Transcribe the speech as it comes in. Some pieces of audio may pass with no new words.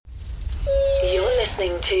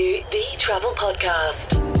listening to The Travel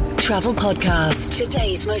Podcast. Travel Podcast.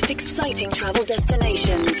 Today's most exciting travel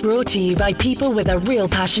destinations. Brought to you by people with a real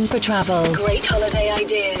passion for travel. Great holiday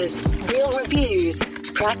ideas, real reviews,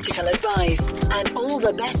 practical advice, and all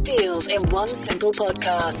the best deals in one simple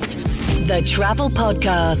podcast. The Travel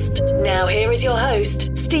Podcast. Now here is your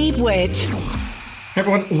host, Steve Witt. Hey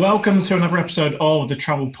everyone, welcome to another episode of the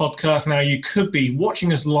Travel Podcast. Now, you could be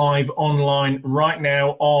watching us live online right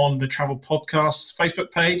now on the Travel Podcast's Facebook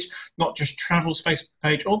page, not just Travel's Facebook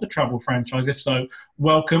page or the Travel franchise. If so,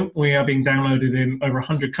 welcome. We are being downloaded in over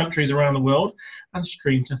 100 countries around the world and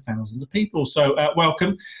streamed to thousands of people. So,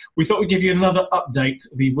 welcome. We thought we'd give you another update.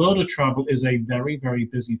 The world of travel is a very, very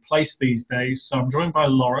busy place these days. So I'm joined by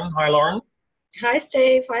Lauren. Hi, Lauren. Hi,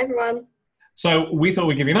 Steve. Hi, everyone. So we thought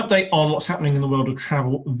we'd give you an update on what's happening in the world of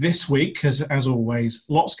travel this week, because as always,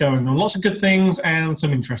 lots going on, lots of good things and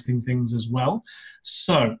some interesting things as well.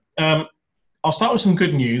 So I'll start with some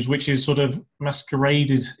good news, which is sort of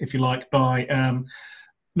masqueraded, if you like, by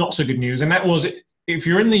not so good news. And that was, if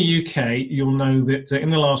you're in the UK, you'll know that in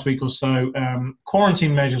the last week or so,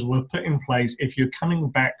 quarantine measures were put in place if you're coming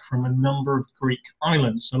back from a number of Greek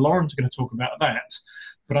islands. So Lauren's going to talk about that.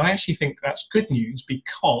 But I actually think that's good news,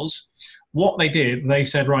 because what they did, they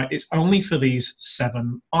said, right, it's only for these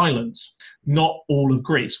 7 islands, not all of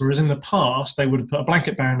Greece. Whereas in the past, they would have put a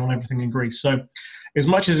blanket ban on everything in Greece. So as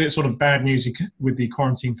much as it's sort of bad news with the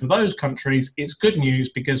quarantine for those countries, it's good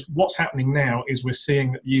news, because what's happening now is we're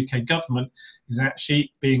seeing that the UK government is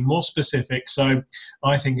actually being more specific. So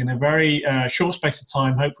I think in a very short space of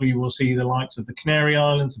time, hopefully you will see the likes of the Canary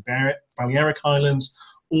Islands, the Balearic Islands,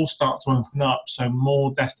 all start to open up, so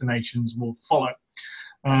more destinations will follow.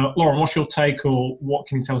 Lauren, what's your take, or what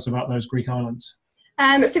can you tell us about those Greek islands?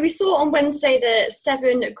 So we saw on Wednesday that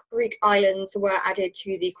 7 Greek islands were added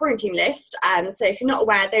to the quarantine list. So if you're not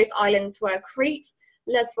aware, those islands were Crete,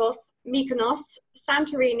 Lesbos, Mykonos,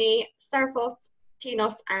 Santorini, Serifos,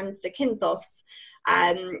 Tinos and Zakynthos.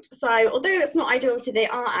 So although it's not ideal, obviously they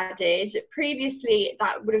are added. Previously,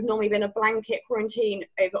 that would have normally been a blanket quarantine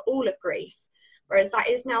over all of Greece, whereas that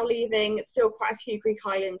is now leaving still quite a few Greek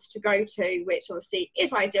islands to go to, which obviously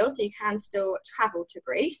is ideal, so you can still travel to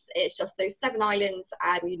Greece. It's just those 7 islands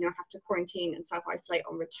you now have to quarantine and self-isolate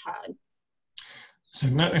on return. So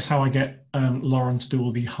notice how I get Lauren to do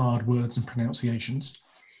all the hard words and pronunciations.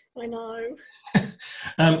 I know.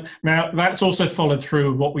 Now, that's also followed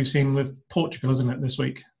through what we've seen with Portugal, isn't it, this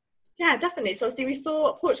week? Yeah, definitely. So obviously we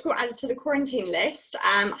saw Portugal added to the quarantine list.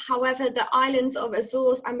 However, the islands of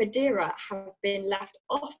Azores and Madeira have been left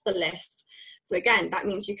off the list. So again, that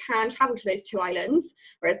means you can travel to those 2 islands,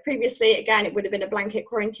 whereas previously, again, it would have been a blanket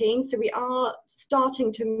quarantine. So we are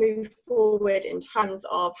starting to move forward in terms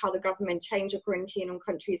of how the government changed the quarantine on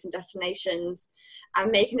countries and destinations, and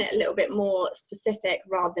making it a little bit more specific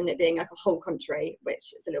rather than it being like a whole country,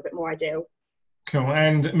 which is a little bit more ideal. Cool.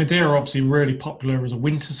 And Madeira, obviously really popular as a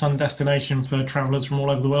winter sun destination for travellers from all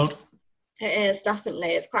over the world. It is, definitely.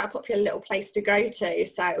 It's quite a popular little place to go to.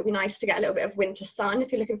 So it would be nice to get a little bit of winter sun.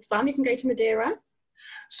 If you're looking for sun, you can go to Madeira.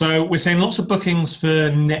 So we're seeing lots of bookings for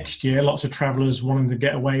next year. Lots of travellers wanting to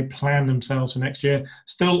get away, plan themselves for next year.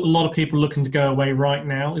 Still a lot of people looking to go away right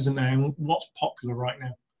now, isn't there? And what's popular right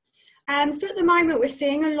now? So at the moment, we're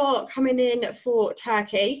seeing a lot coming in for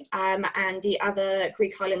Turkey and the other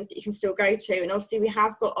Greek islands that you can still go to. And obviously, we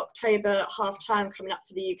have got October half term coming up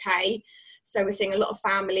for the UK. So we're seeing a lot of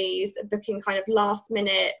families booking kind of last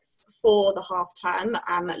minute for the half term,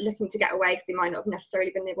 looking to get away because they might not have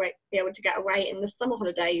necessarily be able to get away in the summer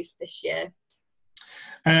holidays this year.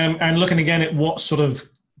 And looking again at what's sort of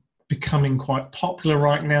becoming quite popular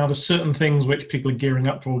right now, there's certain things which people are gearing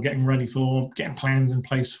up for, getting ready for, getting plans in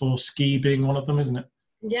place for, ski being one of them, isn't it?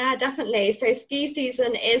 Yeah, definitely. So ski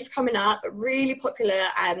season is coming up, really popular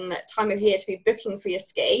time of year to be booking for your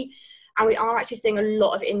ski. And we are actually seeing a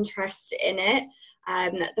lot of interest in it.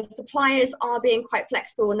 The suppliers are being quite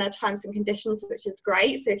flexible in their terms and conditions, which is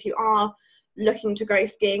great. So if you are looking to go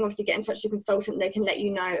skiing, obviously get in touch with your consultant. They can let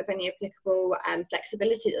you know of any applicable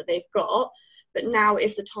flexibility that they've got. But now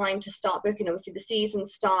is the time to start booking. Obviously, the season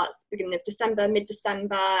starts beginning of December,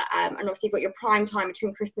 mid-December, and obviously you've got your prime time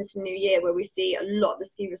between Christmas and New Year, where we see a lot of the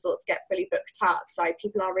ski resorts get fully booked up. So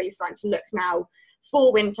people are really starting to look now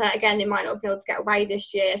for winter. Again, they might not have been able to get away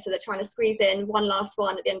this year, so they're trying to squeeze in one last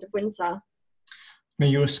one at the end of winter. Are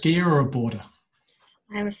you a skier or a boarder?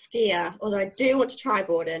 I am a skier, although I do want to try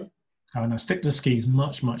boarding. Oh, no, stick to the skis,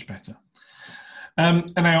 much, much better.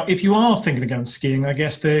 And now, if you are thinking of going skiing, I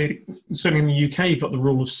guess certainly in the UK, you've got the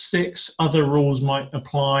rule of 6. Other rules might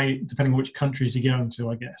apply depending on which countries you're going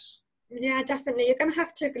to, I guess. Yeah, definitely. You're going to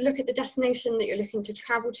have to look at the destination that you're looking to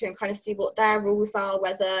travel to and kind of see what their rules are,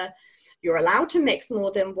 whether you're allowed to mix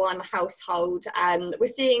more than one household. We're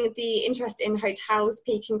seeing the interest in hotels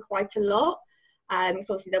peaking quite a lot. So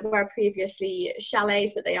obviously there were previously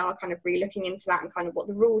chalets, but they are kind of re-looking into that and kind of what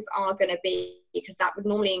the rules are going to be, because that would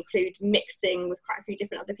normally include mixing with quite a few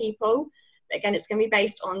different other people. But again, it's going to be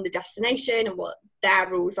based on the destination and what their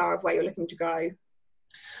rules are of where you're looking to go.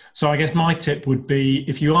 So I guess my tip would be,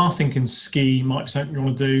 if you are thinking ski might be something you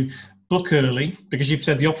want to do, book early, because you've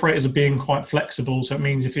said the operators are being quite flexible. So it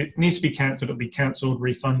means if it needs to be cancelled, it'll be cancelled,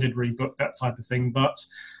 refunded, rebooked, that type of thing. But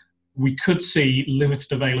we could see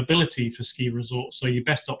limited availability for ski resorts. So your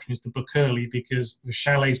best option is to book early, because the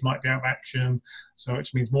chalets might be out of action. So it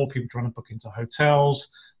means more people trying to book into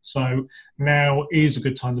hotels. So now is a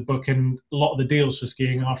good time to book, and a lot of the deals for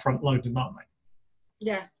skiing are front loaded, aren't they?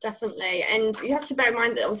 Yeah, definitely. And you have to bear in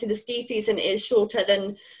mind that obviously the ski season is shorter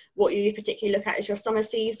than what you particularly look at as your summer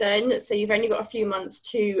season. So you've only got a few months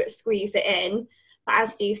to squeeze it in. But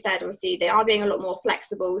as Steve said, obviously they are being a lot more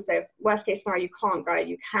flexible. So if worst case scenario, you can't go,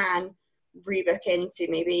 you can rebook into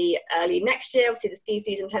maybe early next year. Obviously the ski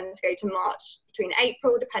season tends to go to March, between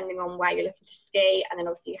April, depending on where you're looking to ski. And then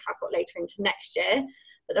obviously you have got later into next year.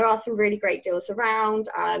 But there are some really great deals around,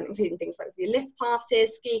 including things like your lift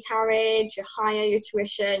passes, ski carriage, your hire, your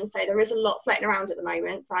tuition. So there is a lot floating around at the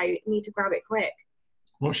moment, so you need to grab it quick.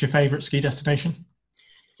 What's your favourite ski destination?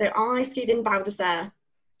 So I skied in Val d'Isère.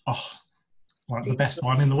 Oh, like the best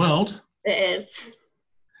one in the world. It is.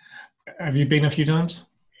 Have you been a few times?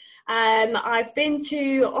 I've been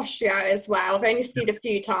to Austria as well. I've only skied a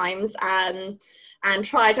few times, and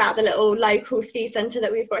tried out the little local ski centre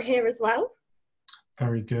that we've got here as well.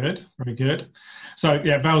 Very good, very good. So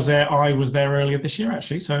yeah, Val d'Isère, I was there earlier this year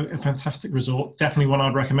actually, so a fantastic resort, definitely one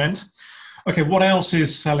I'd recommend. Okay, what else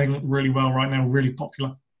is selling really well right now, really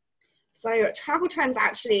popular? So travel trends,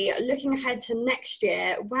 actually looking ahead to next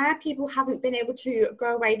year, where people haven't been able to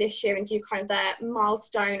go away this year and do kind of their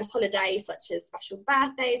milestone holidays, such as special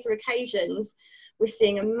birthdays or occasions, we're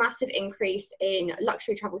seeing a massive increase in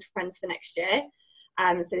luxury travel trends for next year.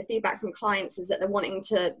 So the feedback from clients is that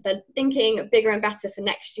they're thinking bigger and better for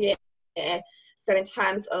next year. So in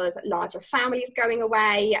terms of larger families going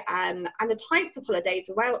away, and the types of holidays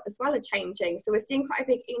as well are changing. So we're seeing quite a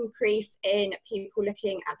big increase in people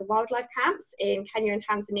looking at the wildlife camps in Kenya and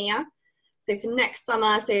Tanzania. So for next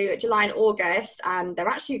summer, so July and August, they're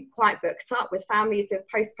actually quite booked up with families who have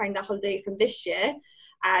postponed their holiday from this year.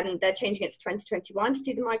 They're changing it to 2021 to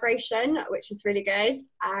see the migration, which is really good.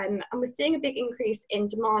 And we're seeing a big increase in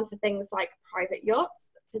demand for things like private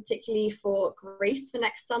yachts, particularly for Greece for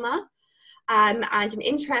next summer. And an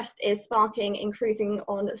interest is sparking in cruising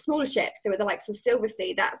on smaller ships. So with the likes of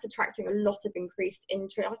Silversea, that's attracting a lot of increased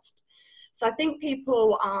interest. So I think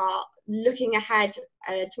people are looking ahead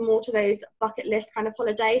to those bucket list kind of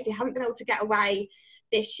holidays. They haven't been able to get away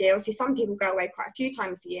this year. Obviously, some people go away quite a few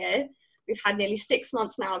times a year. We've had nearly 6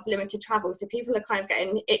 months now of limited travel, so people are kind of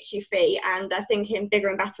getting itchy feet and they're thinking bigger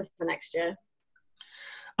and better for next year.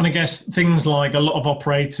 And I guess things like a lot of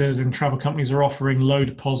operators and travel companies are offering low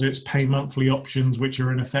deposits, pay monthly options, which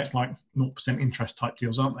are in effect like 0% interest type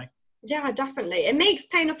deals, aren't they? Yeah, definitely. It makes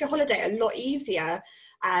paying off your holiday a lot easier.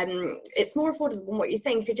 It's more affordable than what you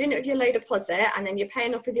think. If you're doing it with your low deposit and then you're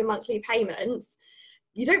paying off with your monthly payments,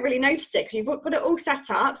 you don't really notice it because you've got it all set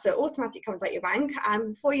up, so it automatically comes out your bank,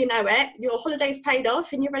 and before you know it, your holiday's paid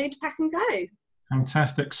off and you're ready to pack and go.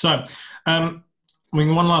 Fantastic. So,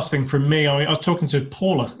 one last thing from me. I was talking to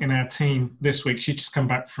Paula in our team this week. She'd just come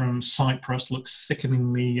back from Cyprus, looks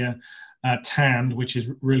sickeningly tanned, which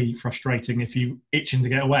is really frustrating if you're itching to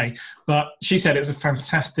get away. But she said it was a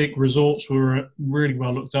fantastic resort. We were really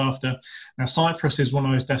well looked after. Now, Cyprus is one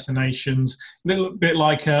of those destinations, a little bit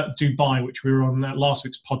like Dubai, which we were on last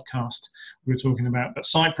week's podcast we were talking about. But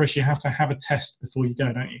Cyprus, you have to have a test before you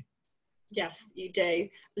go, don't you? Yes, you do.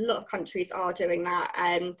 A lot of countries are doing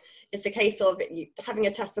that. It's a case of having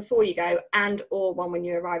a test before you go and or one when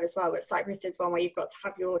you arrive as well. But Cyprus is one where you've got to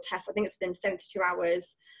have your test. I think it's within 72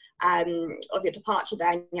 hours of your departure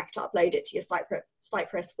there, and you have to upload it to your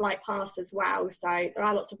Cyprus flight pass as well. So there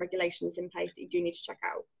are lots of regulations in place that you do need to check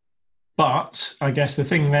out. But I guess the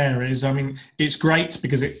thing there is, it's great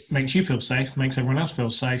because it makes you feel safe, makes everyone else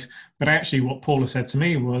feel safe. But actually what Paula said to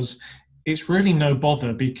me was, it's really no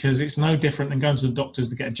bother because it's no different than going to the doctors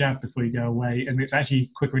to get a jab before you go away, and it's actually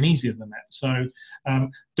quicker and easier than that. So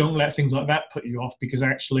don't let things like that put you off, because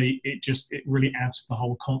actually it really adds to the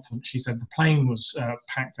whole confidence. She said the plane was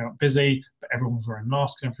packed out busy, but everyone was wearing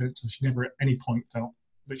masks and everything, so she never at any point felt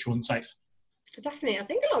that she wasn't safe. Definitely. I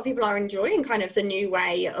think a lot of people are enjoying kind of the new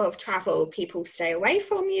way of travel. People stay away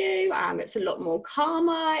from you. It's a lot more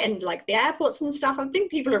calmer, and like the airports and stuff. I think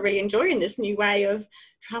people are really enjoying this new way of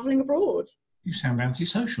traveling abroad. You sound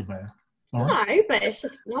antisocial there. All No, right. but it's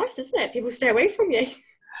just nice, isn't it? People stay away from you.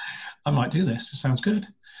 I might do this. It sounds good.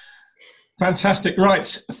 Fantastic. Right.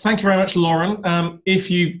 Thank you very much, Lauren. If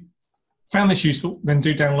you've found this useful, then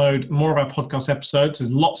do download more of our podcast episodes.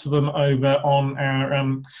 There's lots of them over on our,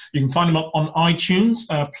 you can find them on iTunes.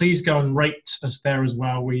 Please go and rate us there as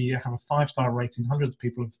well. We have a 5-star rating. Hundreds of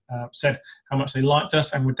people have said how much they liked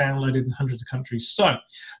us, and we're downloaded in hundreds of countries. So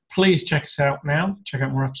please check us out now. Check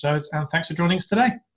out more episodes, and thanks for joining us today.